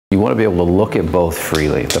want to be able to look at both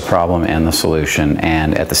freely, the problem and the solution,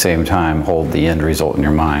 and at the same time hold the end result in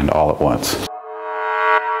your mind all at once.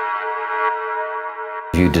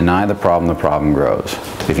 If you deny the problem grows.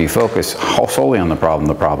 If you focus solely on the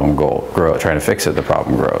problem grows. Trying to fix it, the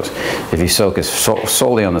problem grows. If you focus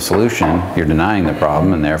solely on the solution, you're denying the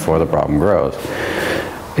problem, and therefore the problem grows.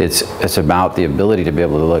 It's about the ability to be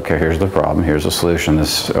able to look, here's the problem, here's the solution,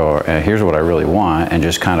 here's what I really want, and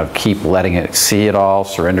just kind of keep letting it, see it all,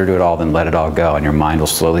 surrender to it all, then let it all go, and your mind will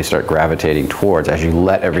slowly start gravitating towards, as you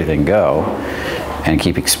let everything go and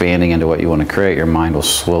keep expanding into what you want to create, your mind will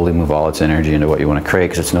slowly move all its energy into what you want to create,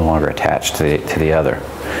 because it's no longer attached to the other.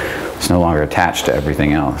 It's no longer attached to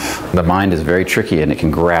everything else. The mind is very tricky, and it can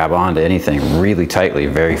grab onto anything really tightly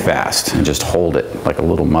very fast and just hold it like a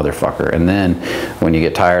little motherfucker. And then when you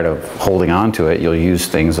get tired of holding on to it, you'll use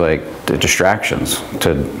things like the distractions.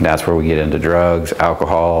 That's where we get into drugs,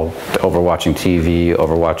 alcohol, overwatching TV,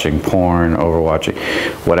 overwatching porn, overwatching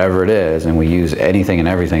whatever it is, and we use anything and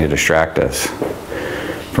everything to distract us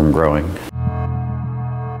from growing.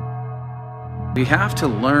 We have to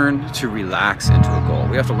learn to relax into a goal.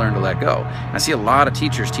 We have to learn to let go. I see a lot of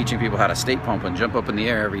teachers teaching people how to state pump and jump up in the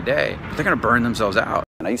air every day, but they're gonna burn themselves out.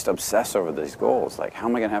 And I used to obsess over these goals, like how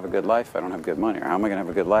am I gonna have a good life if I don't have good money? Or how am I gonna have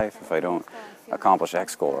a good life if I don't accomplish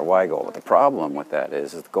X goal or Y goal? But the problem with that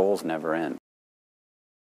is the goals never end.